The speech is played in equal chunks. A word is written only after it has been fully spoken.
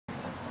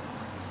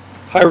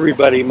Hi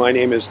everybody, my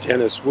name is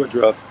Dennis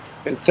Woodruff,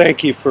 and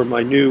thank you for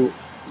my new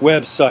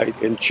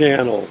website and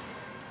channel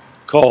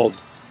called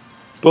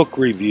Book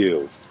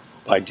Review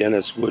by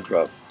Dennis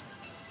Woodruff.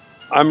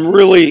 I'm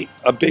really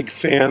a big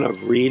fan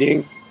of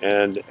reading,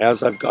 and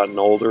as I've gotten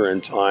older in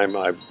time,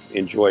 I've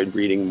enjoyed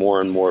reading more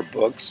and more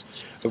books.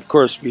 Of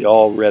course, we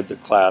all read the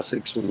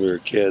classics when we were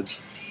kids,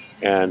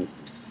 and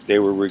they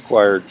were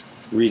required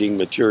reading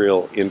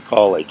material in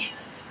college.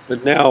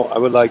 But now I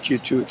would like you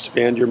to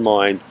expand your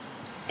mind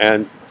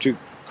and to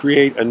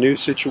create a new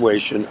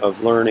situation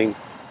of learning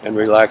and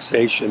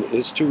relaxation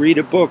is to read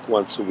a book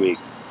once a week.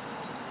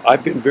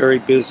 I've been very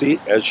busy,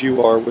 as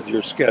you are, with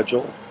your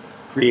schedule,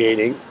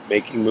 creating,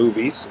 making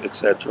movies,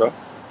 etc.,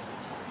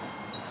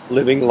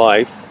 living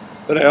life,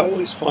 but I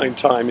always find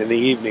time in the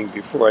evening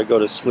before I go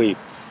to sleep,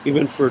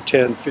 even for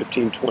 10,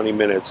 15, 20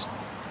 minutes,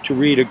 to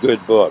read a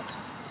good book.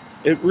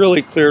 It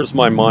really clears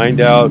my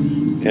mind out,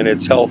 and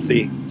it's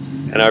healthy,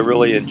 and I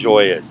really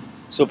enjoy it.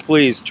 So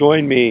please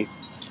join me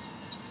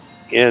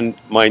in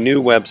my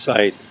new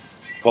website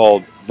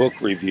called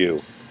Book Review.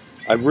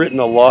 I've written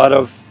a lot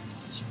of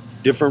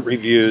different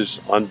reviews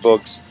on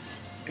books,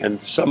 and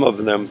some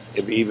of them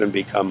have even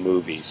become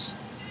movies.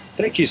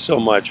 Thank you so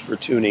much for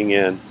tuning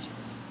in,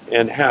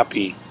 and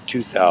happy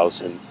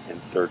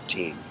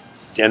 2013.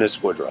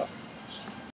 Dennis Woodruff.